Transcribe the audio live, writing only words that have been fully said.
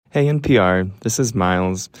Hey NPR, this is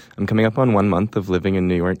Miles. I'm coming up on 1 month of living in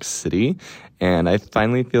New York City, and I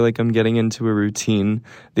finally feel like I'm getting into a routine.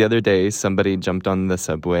 The other day, somebody jumped on the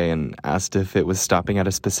subway and asked if it was stopping at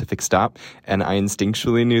a specific stop, and I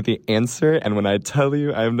instinctually knew the answer, and when I tell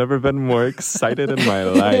you, I've never been more excited in my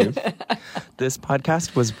life. This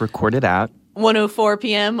podcast was recorded at 1:04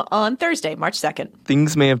 p.m. on Thursday, March 2nd.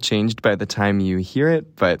 Things may have changed by the time you hear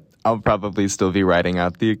it, but I'll probably still be riding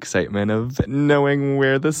out the excitement of knowing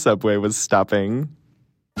where the subway was stopping.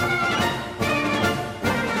 That's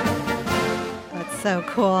so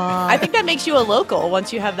cool. I think that makes you a local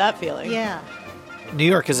once you have that feeling. Yeah. New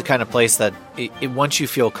York is the kind of place that once you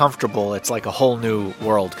feel comfortable, it's like a whole new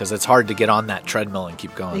world because it's hard to get on that treadmill and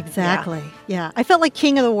keep going. Exactly. Yeah. I felt like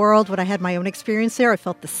king of the world when I had my own experience there. I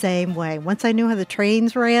felt the same way. Once I knew how the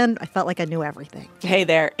trains ran, I felt like I knew everything. Hey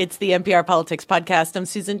there. It's the NPR Politics Podcast. I'm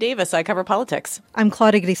Susan Davis. I cover politics. I'm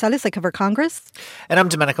Claudia Grisales. I cover Congress. And I'm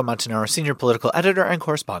Domenico Montanaro, senior political editor and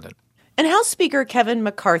correspondent. And House Speaker Kevin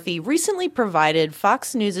McCarthy recently provided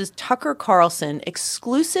Fox News' Tucker Carlson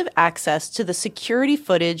exclusive access to the security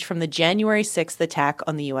footage from the January 6th attack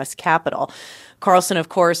on the U.S. Capitol. Carlson, of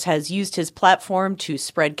course, has used his platform to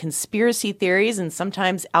spread conspiracy theories and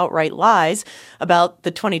sometimes outright lies about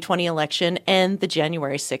the 2020 election and the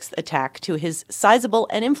January 6th attack to his sizable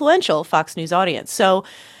and influential Fox News audience. So,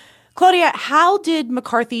 Claudia, how did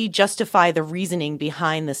McCarthy justify the reasoning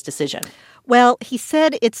behind this decision? Well, he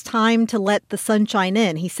said it's time to let the sunshine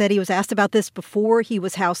in. He said he was asked about this before he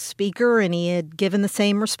was House Speaker, and he had given the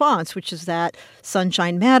same response, which is that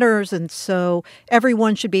sunshine matters, and so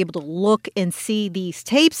everyone should be able to look and see these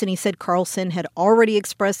tapes. And he said Carlson had already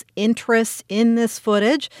expressed interest in this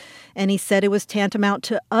footage, and he said it was tantamount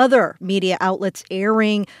to other media outlets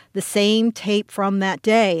airing the same tape from that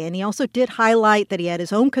day. And he also did highlight that he had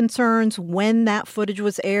his own concerns when that footage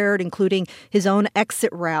was aired, including his own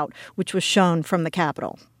exit route, which was shown from the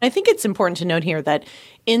Capitol. I think it's important to note here that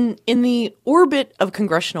in the orbit of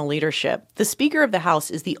congressional leadership, the Speaker of the House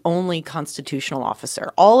is the only constitutional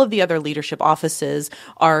officer. All of the other leadership offices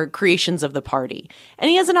are creations of the party. And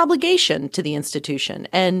he has an obligation to the institution.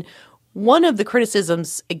 And one of the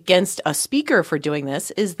criticisms against a speaker for doing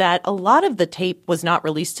this is that a lot of the tape was not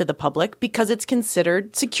released to the public because it's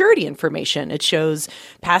considered security information. It shows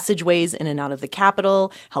passageways in and out of the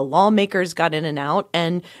Capitol, how lawmakers got in and out,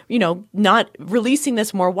 and, not releasing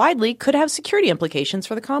this more widely could have security implications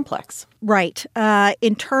for the complex. Right.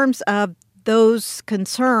 In terms of those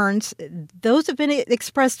concerns, those have been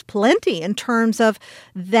expressed plenty in terms of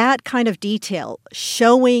that kind of detail,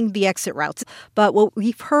 showing the exit routes. But what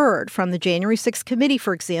we've heard from the January 6th committee,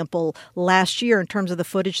 for example, last year in terms of the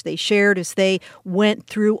footage they shared is they went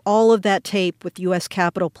through all of that tape with U.S.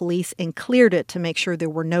 Capitol Police and cleared it to make sure there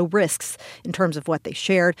were no risks in terms of what they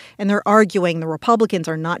shared. And they're arguing the Republicans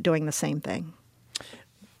are not doing the same thing.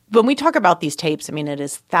 When we talk about these tapes, it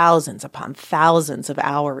is thousands upon thousands of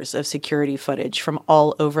hours of security footage from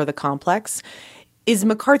all over the complex. Is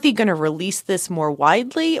McCarthy going to release this more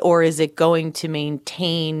widely, or is it going to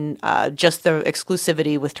maintain just the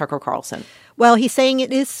exclusivity with Tucker Carlson? Well, he's saying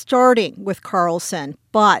it is starting with Carlson,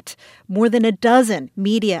 but more than a dozen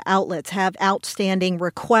media outlets have outstanding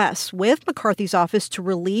requests with McCarthy's office to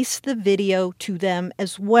release the video to them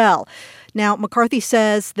as well. Now, McCarthy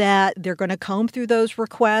says that they're going to comb through those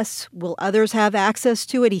requests. Will others have access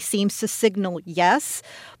to it? He seems to signal yes,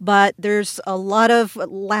 but there's a lot of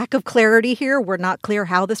lack of clarity here. We're not clear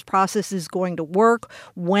how this process is going to work,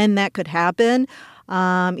 when that could happen.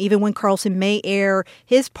 Even when Carlson may air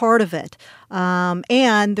his part of it.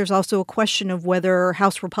 And there's also a question of whether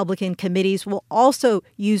House Republican committees will also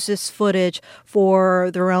use this footage for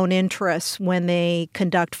their own interests when they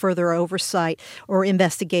conduct further oversight or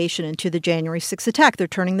investigation into the January 6th attack. They're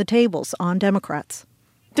turning the tables on Democrats.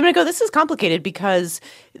 Domenico, this is complicated because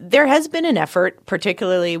there has been an effort,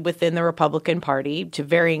 particularly within the Republican Party, to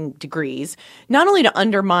varying degrees, not only to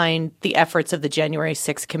undermine the efforts of the January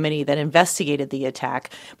 6th committee that investigated the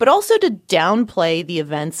attack, but also to downplay the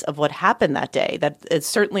events of what happened that day. That is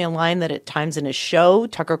certainly a line that at times in his show,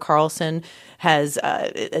 Tucker Carlson has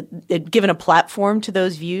given a platform to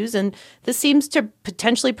those views. And this seems to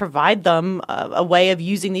potentially provide them a way of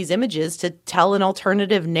using these images to tell an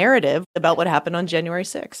alternative narrative about what happened on January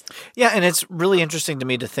 6th. Yeah, and it's really interesting to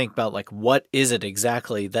me to think about, what is it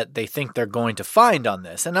exactly that they think they're going to find on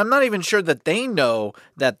this? And I'm not even sure that they know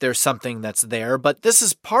that there's something that's there, but this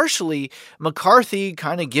is partially McCarthy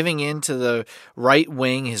kind of giving in to the right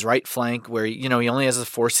wing, his right flank, where, he only has a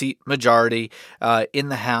 4-seat majority in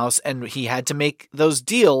the House, and he had to to make those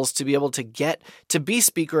deals to be able to get to be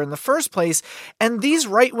Speaker in the first place. And these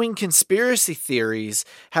right-wing conspiracy theories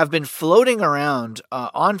have been floating around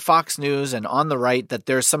on Fox News and on the right that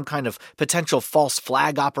there's some kind of potential false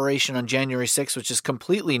flag operation on January 6th, which is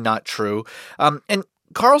completely not true. And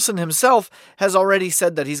Carlson himself has already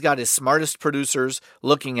said that he's got his smartest producers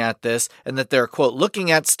looking at this and that they're, quote,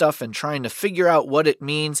 looking at stuff and trying to figure out what it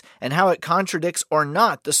means and how it contradicts or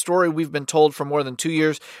not the story we've been told for more than 2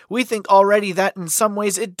 years. We think already that in some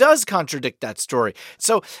ways it does contradict that story.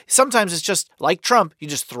 So sometimes it's just like Trump, you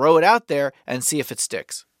just throw it out there and see if it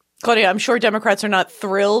sticks. Claudia, I'm sure Democrats are not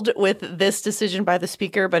thrilled with this decision by the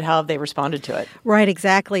Speaker, but how have they responded to it? Right,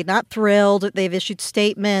 exactly. Not thrilled. They've issued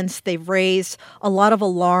statements. They've raised a lot of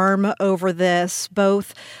alarm over this.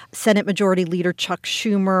 Both Senate Majority Leader Chuck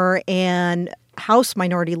Schumer and House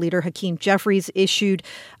Minority Leader Hakeem Jeffries issued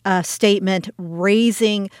a statement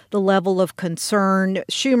raising the level of concern.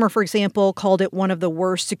 Schumer, for example, called it one of the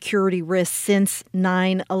worst security risks since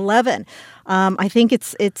 9/11. I think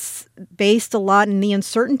it's based a lot in the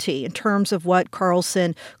uncertainty in terms of what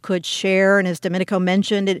Carlson could share, and as Domenico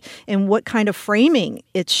mentioned, and what kind of framing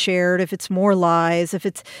it's shared, if it's more lies, if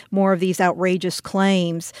it's more of these outrageous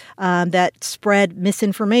claims that spread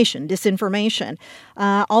misinformation, disinformation.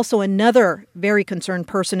 Also, another very concerned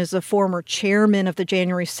person is the former chairman of the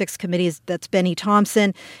January 6th committee, that's Benny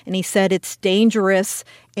Thompson, and he said it's dangerous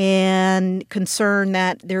and concerned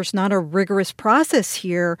that there's not a rigorous process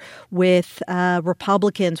here with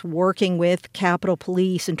Republicans working with Capitol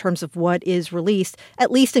Police in terms of what is released, at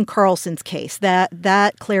least in Carlson's case.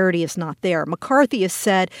 That clarity is not there. McCarthy has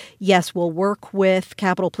said, yes, we'll work with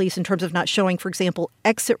Capitol Police in terms of not showing, for example,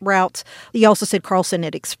 exit routes. He also said Carlson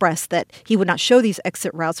had expressed that he would not show these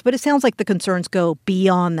exit routes, but it sounds like the concerns go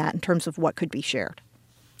beyond that in terms of what could be shared.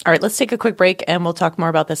 All right, let's take a quick break and we'll talk more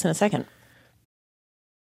about this in a second.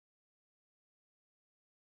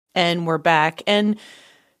 And we're back. And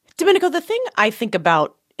Domenico, the thing I think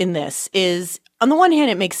about in this is, on the one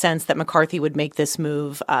hand, it makes sense that McCarthy would make this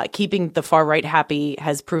move. Keeping the far right happy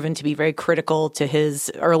has proven to be very critical to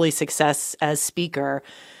his early success as Speaker.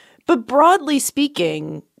 But broadly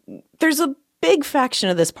speaking, there's a big faction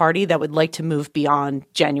of this party that would like to move beyond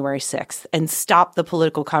January 6th and stop the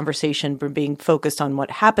political conversation from being focused on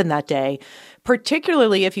what happened that day,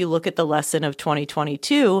 particularly if you look at the lesson of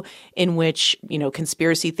 2022, in which,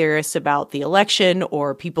 conspiracy theorists about the election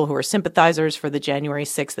or people who are sympathizers for the January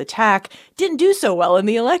 6th attack didn't do so well in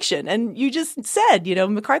the election. And you just said,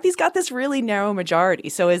 McCarthy's got this really narrow majority.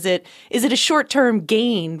 So is it a short-term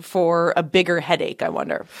gain for a bigger headache, I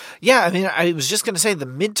wonder? Yeah, I was just going to say the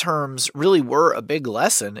midterms really were a big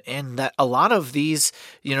lesson in that a lot of these,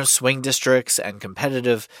 swing districts and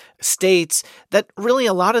competitive states, that really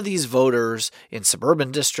a lot of these voters in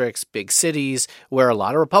suburban districts, big cities, where a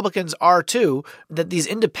lot of Republicans are too, that these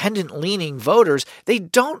independent-leaning voters, they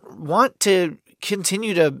don't want to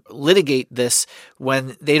continue to litigate this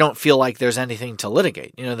when they don't feel like there's anything to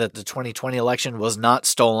litigate. That the 2020 election was not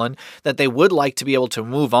stolen, that they would like to be able to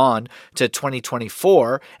move on to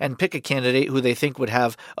 2024 and pick a candidate who they think would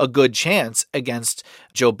have a good chance against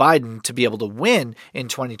Joe Biden to be able to win in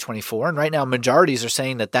 2024. And right now, majorities are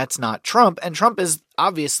saying that that's not Trump. And Trump is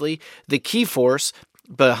obviously the key force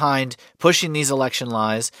behind pushing these election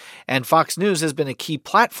lies. And Fox News has been a key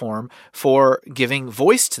platform for giving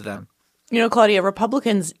voice to them. Claudia,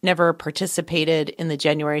 Republicans never participated in the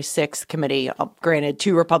January 6th committee. Granted,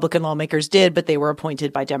 2 Republican lawmakers did, but they were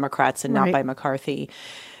appointed by Democrats and not by McCarthy.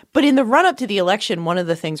 But in the run-up to the election, one of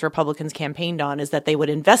the things Republicans campaigned on is that they would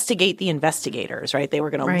investigate the investigators, right? They were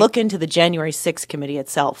going to look into the January 6th committee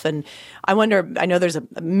itself. And I wonder, I know there's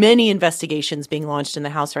many investigations being launched in the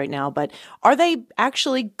House right now, but are they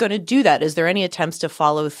actually going to do that? Is there any attempts to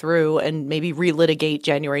follow through and maybe relitigate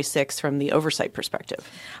January 6th from the oversight perspective?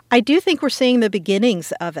 I do think we're seeing the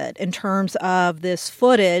beginnings of it in terms of this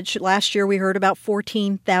footage. Last year, we heard about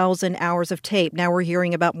 14,000 hours of tape. Now we're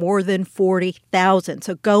hearing about more than 40,000.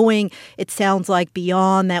 So it sounds like,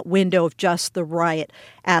 beyond that window of just the riot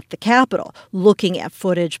at the Capitol, looking at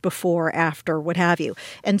footage before, after, what have you.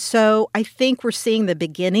 And so I think we're seeing the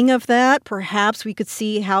beginning of that. Perhaps we could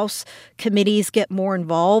see House committees get more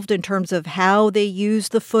involved in terms of how they use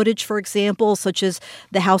the footage, for example, such as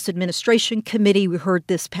the House Administration Committee. We heard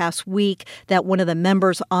this past week that one of the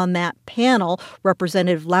members on that panel,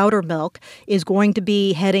 Representative Loudermilk, is going to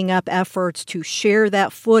be heading up efforts to share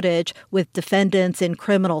that footage with defendants in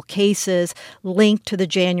criminal criminal cases linked to the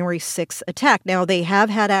January 6th attack. Now, they have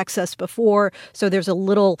had access before, so there's a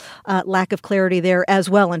little lack of clarity there as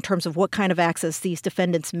well in terms of what kind of access these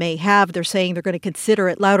defendants may have. They're saying they're going to consider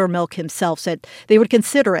it. Loudermilk himself said they would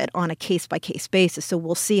consider it on a case-by-case basis, so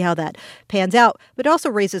we'll see how that pans out. But it also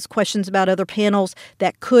raises questions about other panels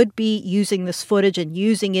that could be using this footage and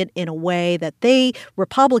using it in a way that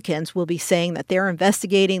Republicans, will be saying that they're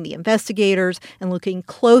investigating the investigators and looking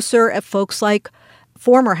closer at folks like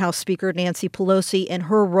former House Speaker Nancy Pelosi and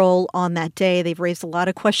her role on that day. They've raised a lot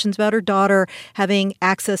of questions about her daughter having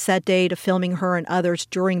access that day to filming her and others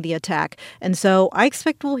during the attack. And so I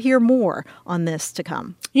expect we'll hear more on this to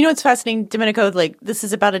come. You know, it's fascinating, Domenico, this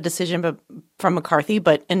is about a decision from McCarthy,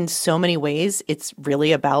 but in so many ways, it's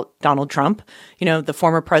really about Donald Trump. You know, the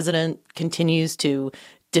former president continues to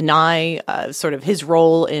deny sort of his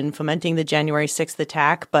role in fomenting the January 6th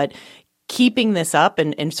attack, but keeping this up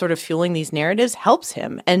and sort of fueling these narratives helps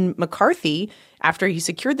him. And McCarthy, after he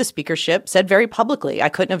secured the speakership, said very publicly, I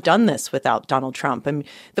couldn't have done this without Donald Trump. I mean,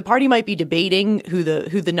 the party might be debating who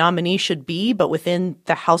the nominee should be, but within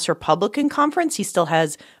the House Republican Conference, he still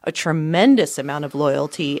has a tremendous amount of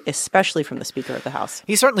loyalty, especially from the Speaker of the House.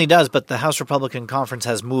 He certainly does, but the House Republican Conference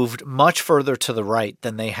has moved much further to the right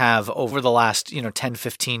than they have over the last 10,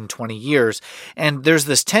 15, 20 years. And there's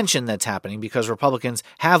this tension that's happening because Republicans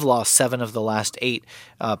have lost 7 of the last 8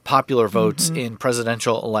 popular votes in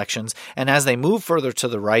presidential elections. And as they move further to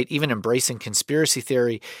the right, even embracing conspiracy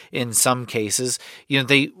theory in some cases,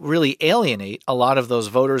 they really alienate a lot of those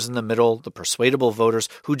voters in the middle, the persuadable voters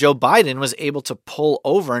who Joe Biden was able to pull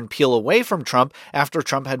over and peel away from Trump after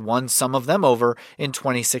Trump had won some of them over in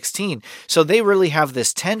 2016. So they really have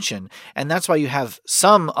this tension, and that's why you have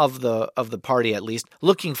some of the party at least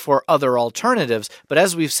looking for other alternatives. But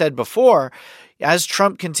as we've said before, as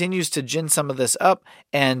Trump continues to gin some of this up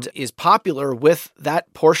and is popular with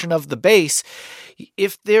that portion of the base,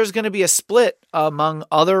 if there's going to be a split among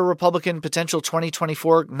other Republican potential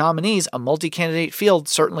 2024 nominees, a multi-candidate field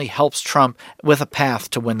certainly helps Trump with a path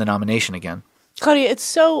to win the nomination again. Claudia, it's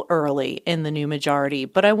so early in the new majority,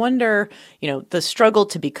 but I wonder, the struggle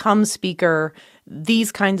to become speaker,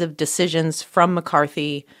 these kinds of decisions from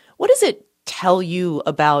McCarthy, what does it tell you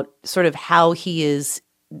about sort of how he is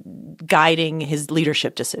guiding his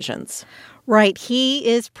leadership decisions? Right. He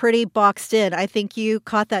is pretty boxed in. I think you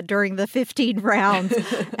caught that during the 15 rounds.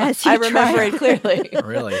 I remember it clearly.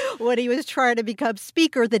 Really? When he was trying to become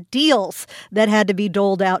speaker, the deals that had to be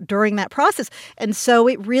doled out during that process. And so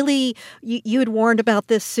it really, you had warned about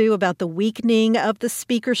this, Sue, about the weakening of the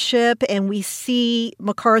speakership. And we see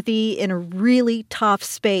McCarthy in a really tough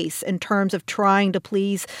space in terms of trying to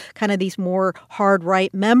please kind of these more hard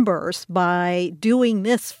right members by doing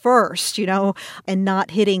this first, and not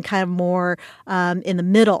hitting kind of more in the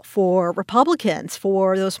middle for Republicans,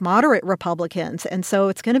 for those moderate Republicans. And so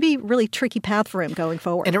it's going to be a really tricky path for him going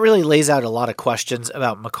forward. And it really lays out a lot of questions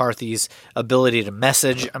about McCarthy's ability to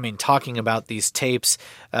message. I mean, talking about these tapes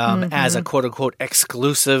as a quote-unquote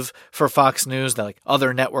exclusive for Fox News, that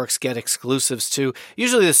other networks get exclusives too.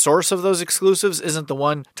 Usually the source of those exclusives isn't the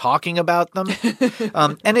one talking about them.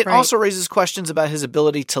 And it also raises questions about his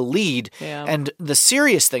ability to lead and the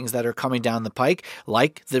serious things that are coming down the pike,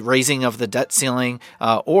 like the raising of the debt ceiling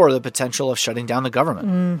or the potential of shutting down the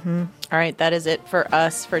government. All right, that is it for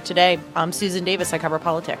us for today. I'm Susan Davis. I cover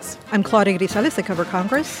politics. I'm Claudia Grisales. I cover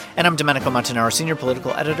Congress. And I'm Domenico Montanaro, senior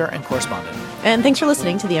political editor and correspondent. And thanks for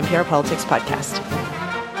listening to the NPR Politics Podcast.